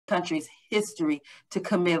country's history to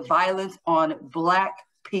commit violence on Black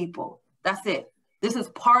people. That's it. This is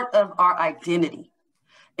part of our identity.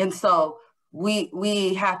 And so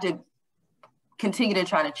we have to continue to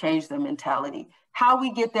try to change the mentality. How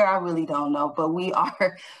we get there, I really don't know, but we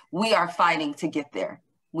are fighting to get there.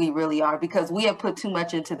 We really are, because we have put too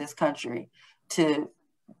much into this country to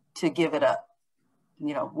give it up.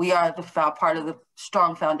 You know, we are part of the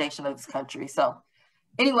strong foundation of this country. So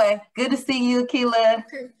anyway, good to see you, Akilah.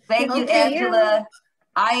 Thank you, Angela.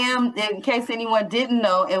 I am, in case anyone didn't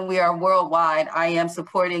know, and we are worldwide, I am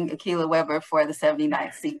supporting Akilah Weber for the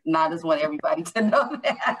 79th seat. And I just want everybody to know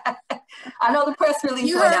that. I know the press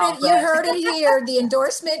release went out. You heard it here, the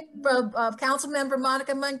endorsement of Councilmember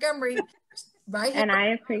Monica Montgomery, right here. And I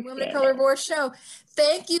appreciate Women of Color Board Show.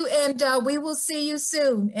 Thank you, and we will see you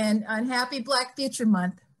soon. And happy Black Future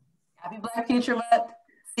Month. Happy Black Future Month.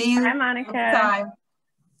 See you. Bye, Monica. Time.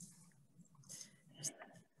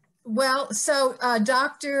 Well, so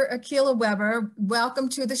Dr. Akilah Weber, welcome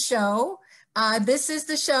to the show. This is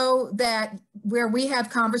the show where we have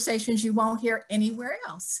conversations you won't hear anywhere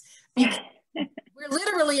else. We're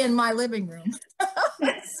literally in my living room.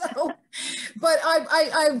 But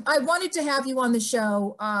I wanted to have you on the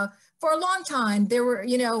show for a long time. There were,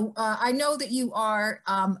 I know that you are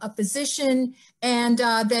a physician, and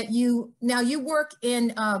that you work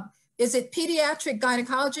in, is it pediatric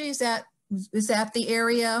gynecology? Is that the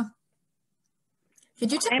area?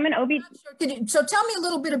 Could you tell I'm an OB. So tell me a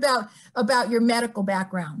little bit about your medical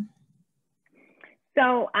background.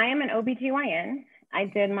 So I am an OBGYN. I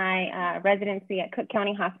did my residency at Cook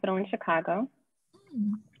County Hospital in Chicago.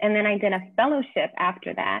 And then I did a fellowship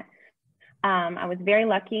after that. I was very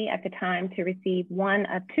lucky at the time to receive one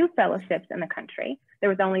of 2 fellowships in the country. There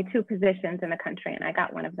was only 2 positions in the country, and I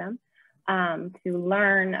got one of them, to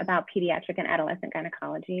learn about pediatric and adolescent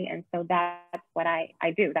gynecology. And so that's what I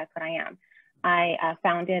do. That's what I am. I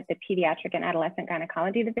founded the Pediatric and Adolescent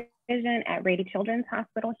Gynecology Division at Rady Children's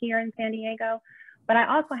Hospital here in San Diego. But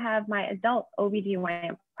I also have my adult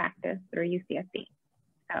OBGYN practice through UCSD.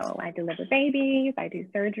 So I deliver babies, I do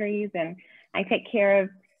surgeries, and I take care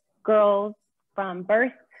of girls from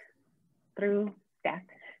birth through death.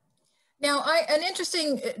 Now, an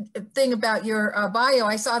interesting thing about your bio,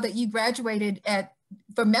 I saw that you graduated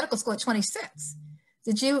from medical school at 26.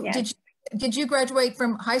 Yes. Did you graduate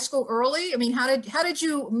from high school early? I mean, how did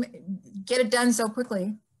you get it done so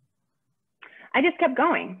quickly? I just kept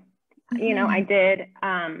going. Mm-hmm. I did,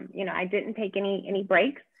 I didn't take any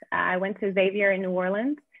breaks. I went to Xavier in New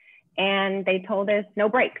Orleans, and they told us no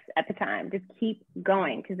breaks at the time, just keep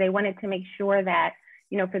going, because they wanted to make sure that,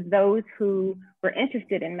 for those who were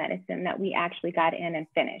interested in medicine, that we actually got in and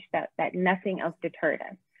finished, that nothing else deterred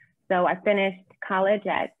us. So I finished college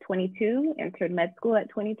at 22, entered med school at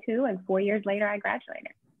 22, and 4 years later, I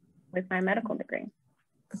graduated with my medical degree.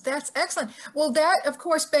 That's excellent. Well, that of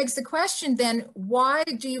course begs the question then, why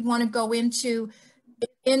do you want to go into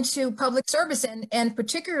public service and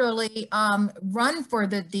particularly run for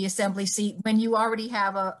the assembly seat when you already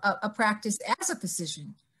have a practice as a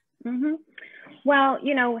physician? Mm-hmm. Well,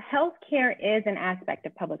 healthcare is an aspect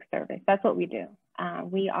of public service. That's what we do.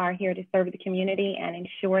 We are here to serve the community and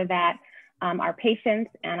ensure that our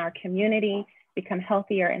patients and our community become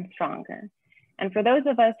healthier and stronger. And for those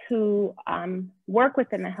of us who work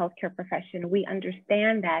within the healthcare profession, we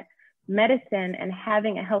understand that medicine and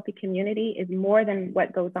having a healthy community is more than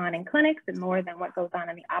what goes on in clinics and more than what goes on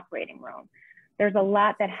in the operating room. There's a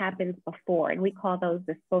lot that happens before, and we call those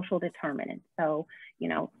the social determinants. So,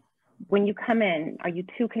 when you come in, are you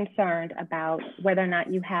too concerned about whether or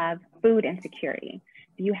not you have food insecurity?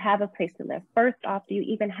 Do you have a place to live? First off, do you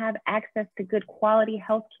even have access to good quality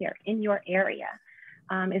healthcare in your area?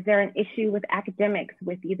 Is there an issue with academics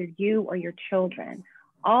with either you or your children?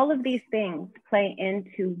 All of these things play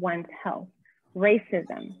into one's health.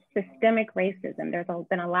 Racism, systemic racism. There's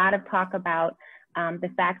been a lot of talk about the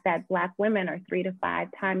fact that Black women are 3 to 5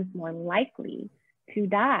 times more likely to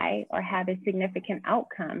die or have a significant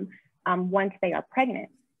outcome once they are pregnant.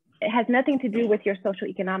 It has nothing to do with your social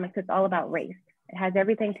economics. It's all about race. It has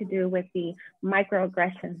everything to do with the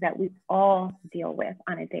microaggressions that we all deal with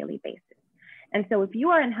on a daily basis. And so if you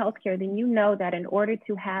are in healthcare, then you know that in order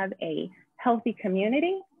to have a healthy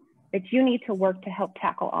community, that you need to work to help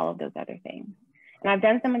tackle all of those other things. And I've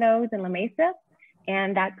done some of those in La Mesa,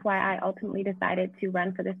 and that's why I ultimately decided to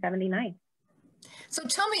run for the 79th. So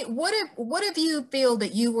tell me, what have you feel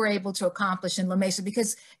that you were able to accomplish in La Mesa?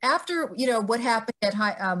 Because after what happened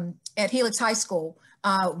at Helix High School,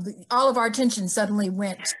 all of our attention suddenly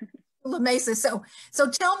went to La Mesa. So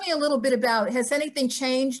tell me a little bit about, has anything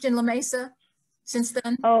changed in La Mesa since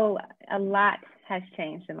then? Oh, a lot has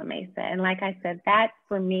changed in La Mesa. And like I said, that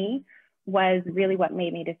for me was really what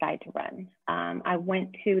made me decide to run. I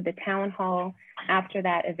went to the town hall after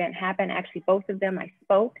that event happened. Actually, both of them I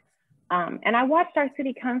spoke. And I watched our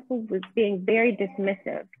city council was being very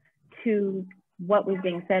dismissive to what was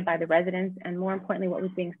being said by the residents, and more importantly, what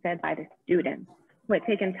was being said by the students who had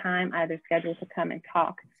taken time out of their schedule to come and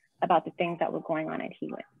talk about the things that were going on at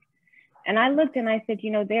Hewitt. And I looked and I said,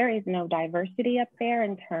 you know, there is no diversity up there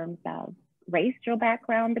in terms of racial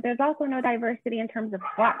background, but there's also no diversity in terms of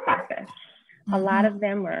thought process. A lot of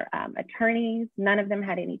them were attorneys. None of them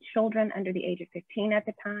had any children under the age of 15 at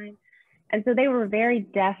the time. And so they were very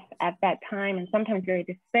deaf at that time and sometimes very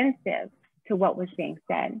defensive to what was being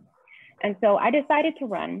said. And so I decided to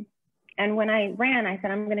run. And when I ran, I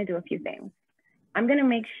said, I'm going to do a few things. I'm going to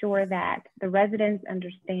make sure that the residents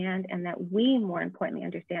understand, and that we, more importantly,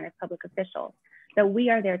 understand as public officials, that we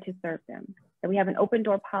are there to serve them, that we have an open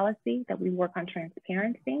door policy, that we work on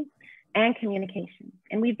transparency and communication.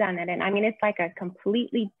 And we've done that. And I mean, it's like a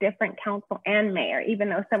completely different council and mayor, even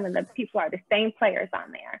though some of the people are the same players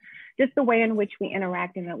on there, just the way in which we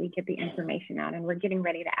interact and that we get the information out. And we're getting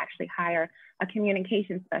ready to actually hire a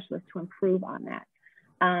communication specialist to improve on that.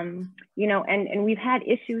 You know, and we've had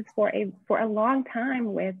issues for a long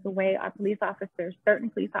time with the way our police officers, certain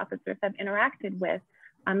police officers have interacted with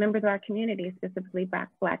members of our community, specifically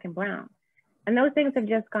Black and Brown. And those things have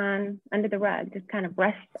just gone under the rug, just kind of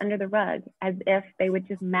brushed under the rug as if they would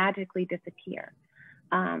just magically disappear.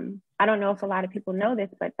 I don't know if a lot of people know this,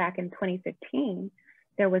 but back in 2015,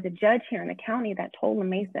 there was a judge here in the county that told La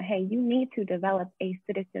Mesa, hey, you need to develop a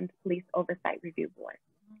citizens police oversight review board.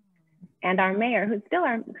 And our mayor, who's still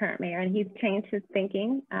our current mayor, and he's changed his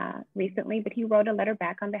thinking recently, but he wrote a letter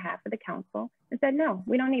back on behalf of the council and said, no,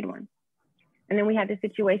 we don't need one. And then we had the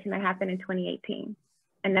situation that happened in 2018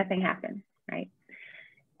 and nothing happened, right?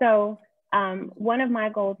 So one of my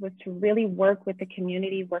goals was to really work with the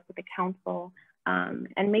community, work with the council,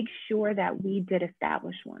 and make sure that we did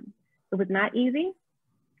establish one. It was not easy,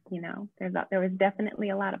 you know, there was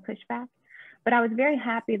definitely a lot of pushback. But I was very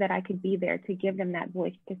happy that I could be there to give them that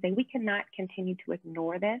voice to say, we cannot continue to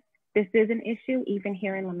ignore this. This is an issue, even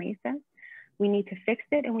here in La Mesa. We need to fix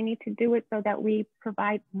it, and we need to do it so that we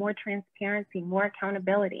provide more transparency, more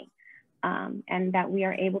accountability, and that we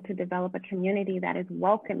are able to develop a community that is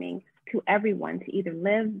welcoming to everyone to either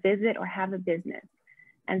live, visit, or have a business.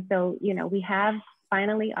 And so, you know, we have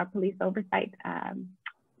finally our police oversight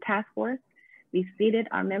task force. We've seated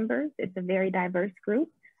our members. It's a very diverse group.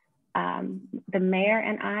 The mayor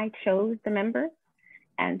and I chose the members.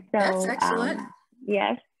 And so that's excellent.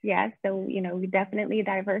 Yes. So, you know, we definitely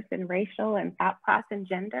diverse in racial and thought process and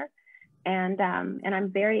gender. And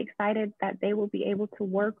I'm very excited that they will be able to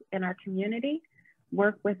work in our community,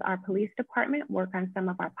 work with our police department, work on some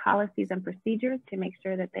of our policies and procedures to make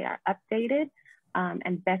sure that they are updated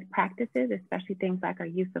and best practices, especially things like our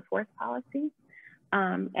use of force policy.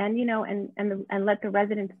 And, you know, and let the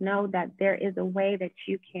residents know that there is a way that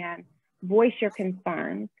you can voice your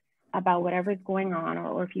concerns about whatever is going on,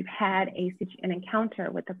 or if you've had an encounter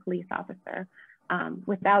with a police officer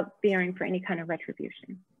without fearing for any kind of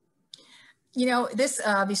retribution. You know, this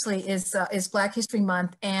obviously is Black History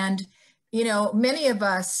Month, and, you know, many of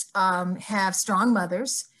us have strong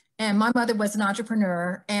mothers. And my mother was an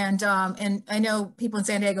entrepreneur, and I know people in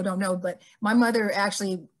San Diego don't know, but my mother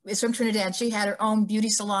actually is from Trinidad. She had her own beauty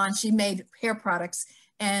salon. She made hair products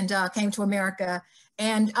and came to America.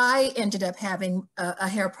 And I ended up having a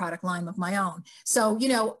hair product line of my own. So, you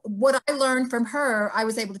know, what I learned from her, I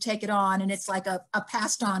was able to take it on, and it's like a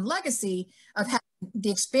passed on legacy of having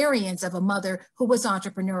the experience of a mother who was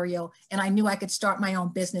entrepreneurial, and I knew I could start my own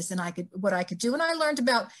business and what I could do. And I learned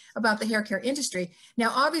about the hair care industry.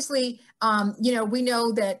 Now, obviously, you know, we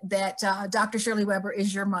know that Dr. Shirley Weber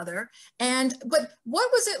is your mother. But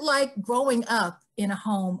what was it like growing up in a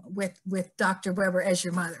home with Dr. Weber as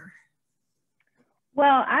your mother?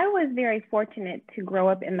 Well, I was very fortunate to grow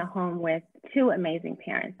up in the home with two amazing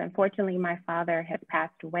parents. Unfortunately, my father has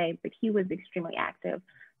passed away, but he was extremely active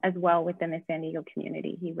as well within the San Diego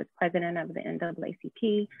community. He was president of the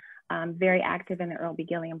NAACP, very active in the Earl B.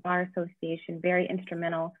 Gilliam Bar Association, very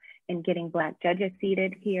instrumental in getting Black judges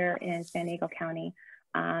seated here in San Diego County.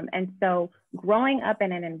 And so growing up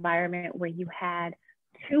in an environment where you had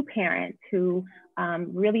two parents who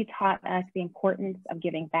really taught us the importance of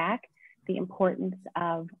giving back, the importance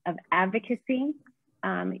of advocacy.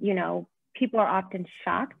 You know, people are often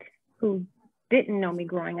shocked who didn't know me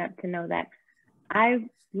growing up to know that I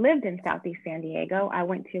lived in Southeast San Diego. I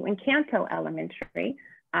went to Encanto Elementary.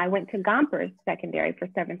 I went to Gompers Secondary for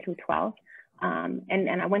 7th through 12th.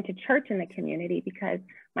 And I went to church in the community because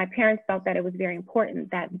my parents felt that it was very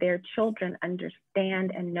important that their children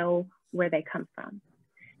understand and know where they come from,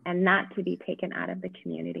 and not to be taken out of the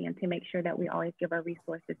community, and to make sure that we always give our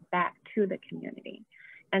resources back to the community.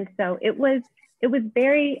 And so it was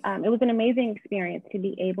an amazing experience to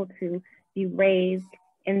be able to be raised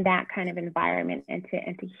in that kind of environment, and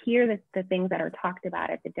to hear the things that are talked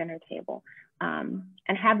about at the dinner table, and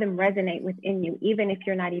have them resonate within you, even if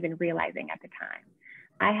you're not even realizing at the time.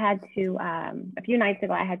 I had to, a few nights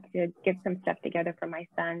ago, I had to get some stuff together for my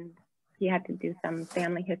son. He had to do some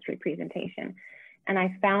family history presentation. And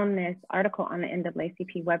I found this article on the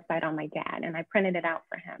NAACP website on my dad, and I printed it out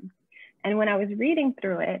for him. And when I was reading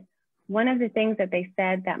through it, one of the things that they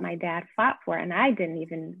said that my dad fought for, and I didn't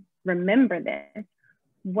even remember this,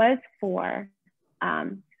 was for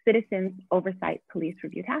Citizens Oversight Police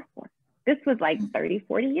Review Task Force. This was like 30,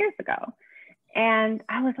 40 years ago. And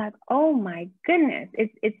I was like, oh my goodness,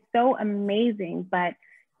 it's so amazing. But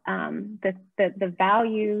the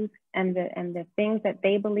values and the things that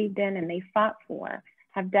they believed in and they fought for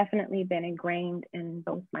have definitely been ingrained in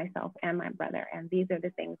both myself and my brother. And these are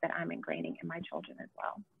the things that I'm ingraining in my children as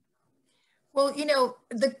well. Well, you know,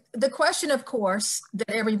 the question, of course,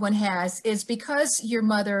 that everyone has is, because your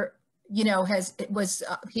mother, you know, was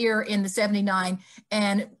here in the 79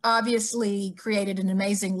 and obviously created an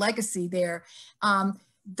amazing legacy there,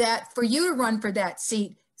 that for you to run for that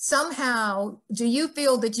seat, somehow, do you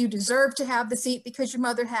feel that you deserve to have the seat because your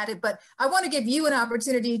mother had it? But I want to give you an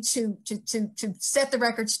opportunity to set the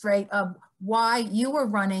record straight of why you were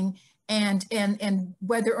running, and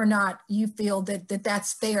whether or not you feel that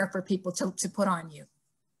that's fair for people to put on you.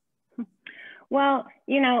 Well,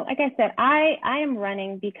 you know, like I said, I am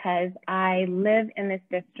running because I live in this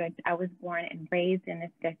district. I was born and raised in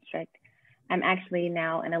this district. I'm actually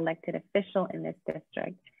now an elected official in this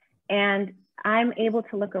district. And I'm able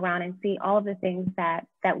to look around and see all of the things that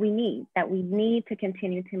we need to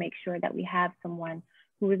continue to make sure that we have someone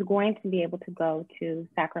who is going to be able to go to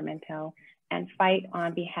Sacramento and fight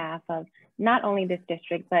on behalf of not only this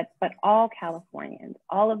district, but all Californians,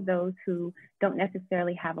 all of those who don't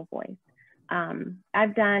necessarily have a voice.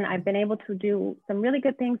 I've been able to do some really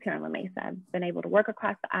good things here in La Mesa. I've been able to work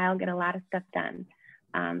across the aisle, get a lot of stuff done.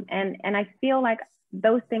 And I feel like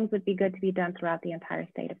those things would be good to be done throughout the entire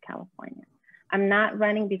state of California. I'm not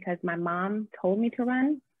running because my mom told me to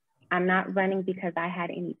run. I'm not running because I had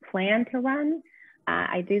any plan to run.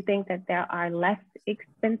 I do think that there are less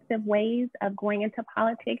expensive ways of going into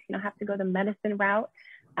politics. You don't have to go the medicine route.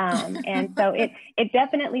 And so it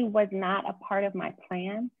definitely was not a part of my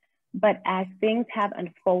plan. But as things have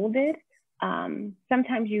unfolded,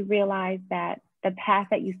 sometimes you realize that the path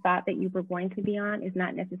that you thought that you were going to be on is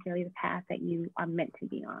not necessarily the path that you are meant to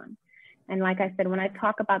be on. And like I said, when I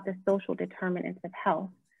talk about the social determinants of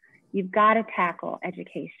health, you've got to tackle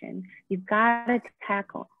education. You've got to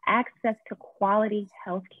tackle access to quality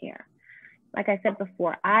health care. Like I said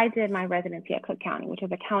before, I did my residency at Cook County, which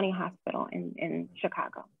is a county hospital in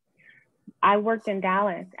Chicago. I worked in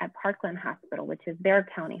Dallas at Parkland Hospital, which is their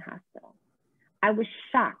county hospital. I was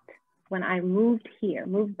shocked when I moved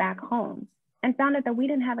back home, and found out that we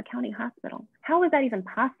didn't have a county hospital. How is that even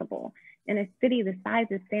possible in a city the size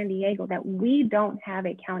of San Diego, that we don't have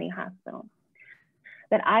a county hospital?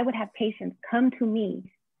 That I would have patients come to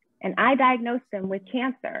me and I diagnose them with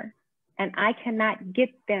cancer, and I cannot get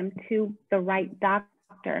them to the right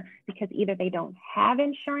doctor because either they don't have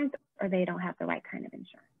insurance or they don't have the right kind of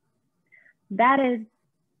insurance. That is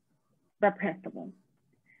reprehensible.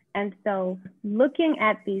 And so looking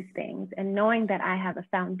at these things and knowing that I have a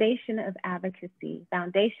foundation of advocacy,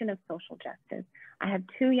 foundation of social justice, I have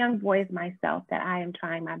 2 young boys myself that I am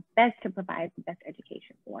trying my best to provide the best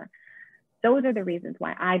education for. Those are the reasons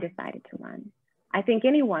why I decided to run. I think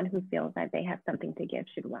anyone who feels that they have something to give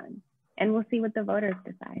should run, and we'll see what the voters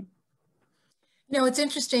decide. You know, it's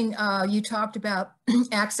interesting, you talked about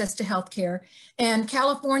access to healthcare, and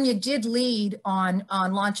California did lead on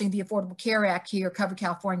launching the Affordable Care Act here, Cover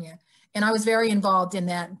California, and I was very involved in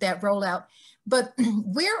that rollout. But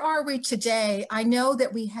where are we today? I know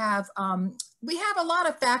that we have a lot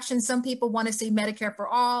of factions. Some people want to see Medicare for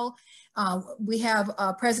all. We have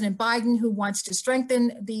President Biden, who wants to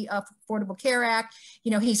strengthen the Affordable Care Act.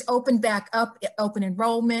 You know, he's opened back up open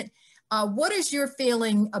enrollment. What is your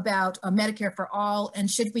feeling about Medicare for all,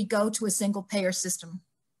 and should we go to a single payer system?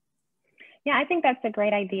 Yeah, I think that's a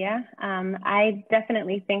great idea. I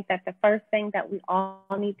definitely think that the first thing that we all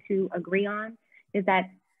need to agree on is that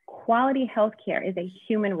quality healthcare is a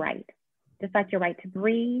human right. Just like your right to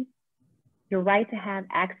breathe, your right to have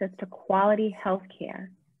access to quality healthcare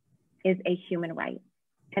is a human right.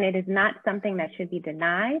 And it is not something that should be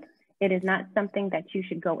denied. It is not something that you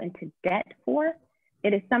should go into debt for.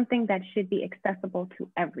 It is something that should be accessible to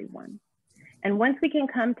everyone. And once we can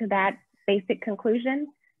come to that basic conclusion,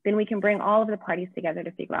 then we can bring all of the parties together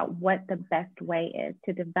to figure out what the best way is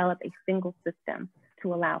to develop a single system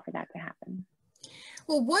to allow for that to happen.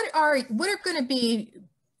 Well, what are going to be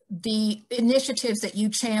the initiatives that you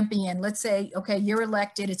champion? Let's say, okay, you're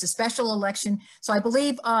elected, it's a special election. So I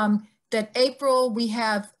believe that April we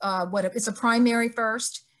have, it's a primary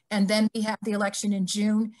first, and then we have the election in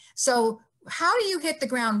June. So how do you hit the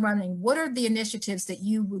ground running? What are the initiatives that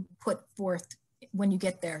you would put forth when you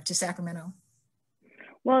get there to Sacramento?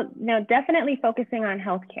 Well, no, definitely focusing on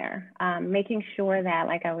healthcare, making sure that,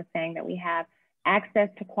 like I was saying, that we have access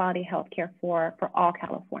to quality healthcare for all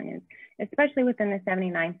Californians, especially within the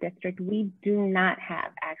 79th district. We do not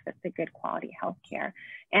have access to good quality healthcare.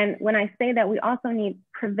 And when I say that, we also need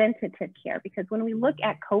preventative care, because when we look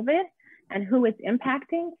at COVID and who it's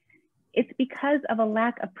impacting, it's because of a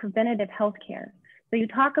lack of preventative healthcare. So you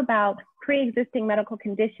talk about pre-existing medical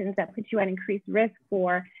conditions that put you at increased risk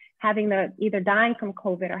for having either dying from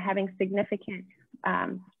COVID or having significant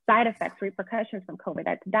side effects, repercussions from COVID.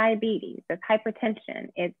 That's diabetes, that's hypertension,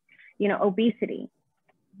 it's obesity.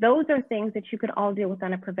 Those are things that you could all deal with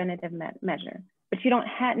on a preventative measure, but you don't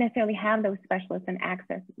necessarily have those specialists and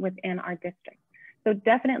access within our district. So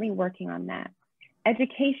definitely working on that.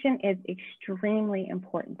 Education is extremely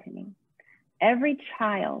important to me. Every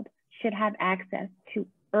child should have access to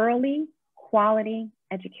early quality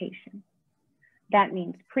education. That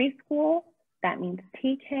means preschool, that means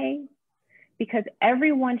TK, because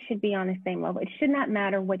everyone should be on the same level. It should not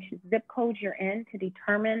matter which zip code you're in to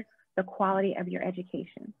determine the quality of your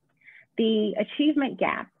education. The achievement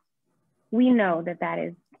gap, we know that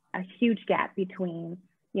is a huge gap between,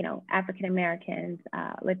 African Americans,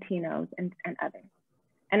 Latinos, and others.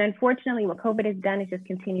 And unfortunately, what COVID has done is just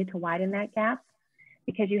continue to widen that gap,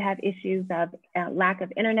 because you have issues of lack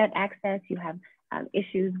of internet access, you have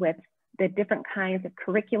issues with the different kinds of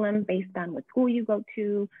curriculum based on what school you go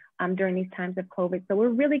to during these times of COVID. So we're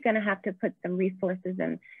really going to have to put some resources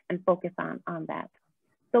and focus on that.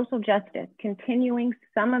 Social justice, continuing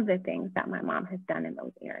some of the things that my mom has done in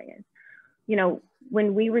those areas.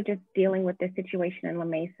 When we were just dealing with this situation in La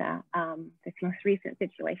Mesa, this most recent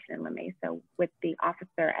situation in La Mesa with the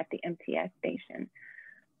officer at the MTS station,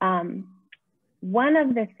 one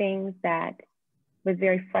of the things that was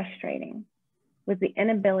very frustrating was the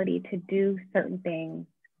inability to do certain things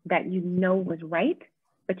that was right,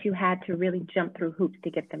 but you had to really jump through hoops to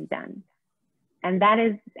get them done. And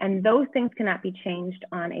those things cannot be changed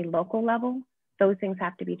on a local level. Those things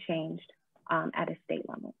have to be changed at a state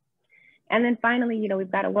level. And then finally, we've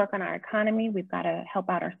got to work on our economy. We've got to help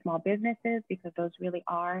out our small businesses, because those really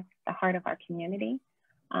are the heart of our community.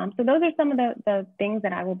 So those are some of the things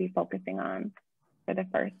that I will be focusing on for the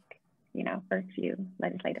first few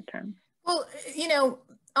legislative terms. Well,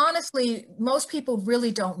 honestly, most people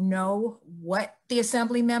really don't know what the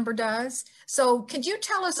assembly member does. So could you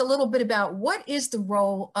tell us a little bit about what is the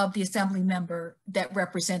role of the assembly member that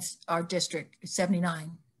represents our district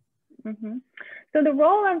 79? Mm-hmm. So the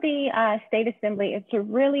role of the state assembly is to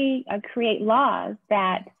really create laws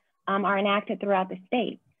that are enacted throughout the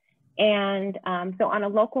state. And so on a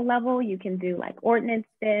local level, you can do like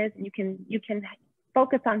ordinances, you can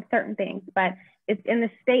focus on certain things, but it's in the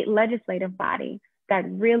state legislative body that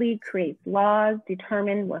really creates laws,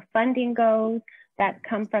 determine where funding goes, that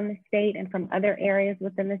come from the state and from other areas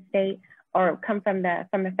within the state, or come from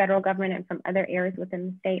the federal government and from other areas within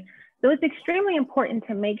the state. So it's extremely important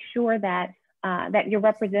to make sure that that your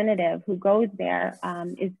representative who goes there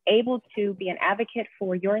is able to be an advocate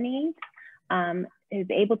for your needs, is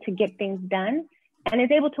able to get things done, and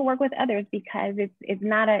is able to work with others, because it's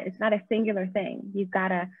not a singular thing. You've got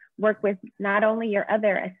to work with not only your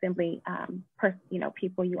other assembly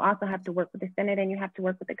people, you also have to work with the Senate, and you have to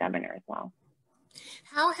work with the governor as well.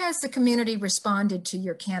 How has the community responded to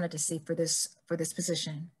your candidacy for this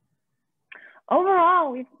position?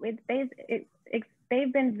 Overall,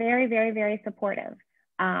 they've been very, very, very supportive.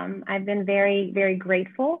 I've been very, very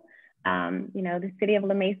grateful. The city of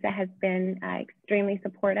La Mesa has been extremely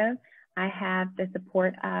supportive. I have the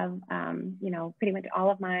support of, pretty much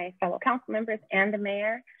all of my fellow council members and the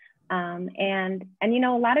mayor. And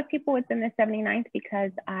a lot of people within the 79th,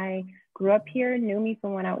 because I grew up here, knew me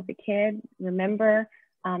from when I was a kid, remember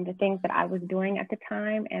the things that I was doing at the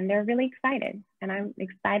time, and they're really excited. And I'm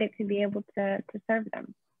excited to be able to serve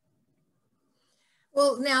them.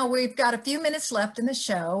 Well, now we've got a few minutes left in the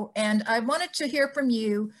show, and I wanted to hear from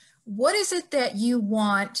you. What is it that you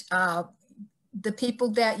want the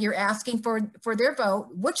people that you're asking for their vote,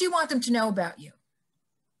 what do you want them to know about you?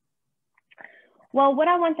 Well, what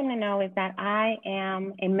I want them to know is that I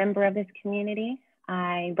am a member of this community.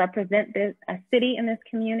 I represent a city in this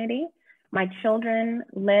community. My children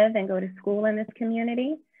live and go to school in this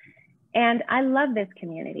community. And I love this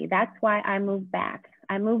community. That's why I moved back.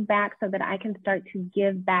 I moved back so that I can start to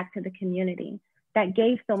give back to the community that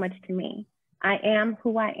gave so much to me. I am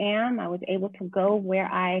who I am. I was able to go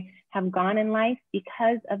where I have gone in life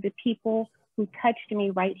because of the people who touched me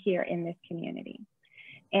right here in this community.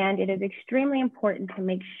 And it is extremely important to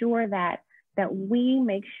make sure that we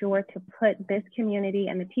make sure to put this community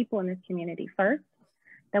and the people in this community first,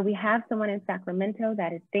 that we have someone in Sacramento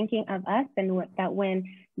that is thinking of us, and that when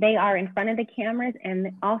they are in front of the cameras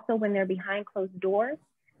and also when they're behind closed doors,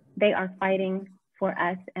 they are fighting for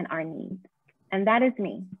us and our needs. And that is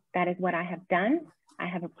me. That is what I have done. I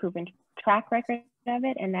have a proven track record of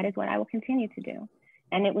it, and that is what I will continue to do.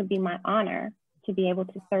 And it would be my honor to be able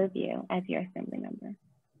to serve you as your assembly member.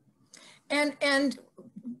 And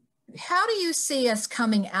how do you see us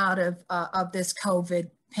coming out of this COVID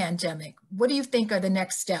pandemic? What do you think are the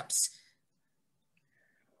next steps?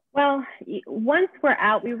 Well, once we're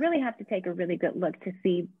out, we really have to take a really good look to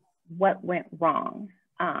see what went wrong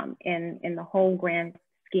in the whole grand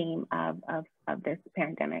scheme of this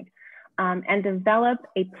pandemic, and develop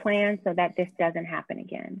a plan so that this doesn't happen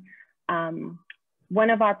again. One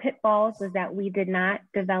of our pitfalls was that we did not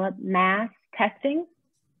develop mass testing.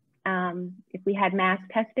 If we had mass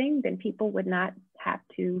testing, then people would not have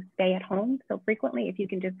to stay at home so frequently if you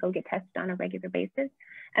can just go get tested on a regular basis.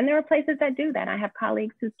 And there are places that do that. I have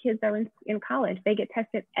colleagues whose kids are in college. They get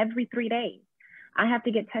tested every 3 days. I have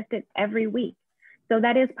to get tested every week. So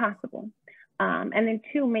that is possible. And then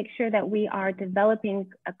two, make sure that we are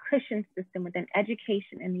developing a cushion system within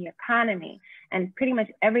education and the economy and pretty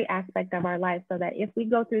much every aspect of our life so that if we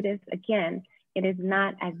go through this again, it is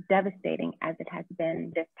not as devastating as it has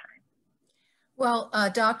been this time. Well,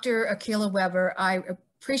 Dr. Akilah Weber, I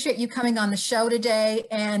appreciate you coming on the show today,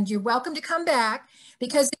 and you're welcome to come back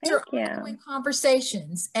because these are ongoing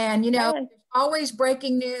conversations, and you know, there's always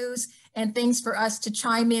breaking news and things for us to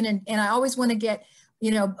chime in, and I always want to get,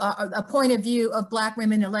 you know, a point of view of Black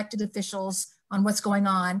women elected officials on what's going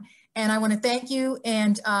on. And I want to thank you.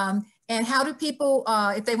 And how do people,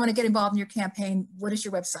 if they want to get involved in your campaign, what is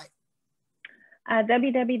your website?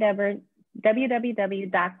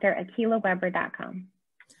 www.drAkilahWeber.com.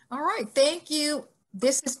 All right, thank you.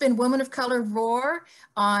 This has been Women of Color Roar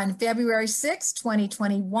on February 6,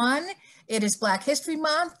 2021. It is Black History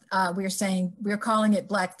Month. We're calling it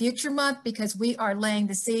Black Future Month because we are laying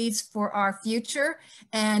the seeds for our future.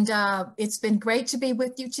 And it's been great to be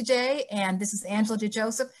with you today. And this is Angela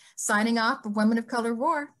DeJoseph signing off for Women of Color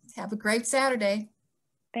Roar. Have a great Saturday.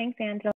 Thanks, Angela.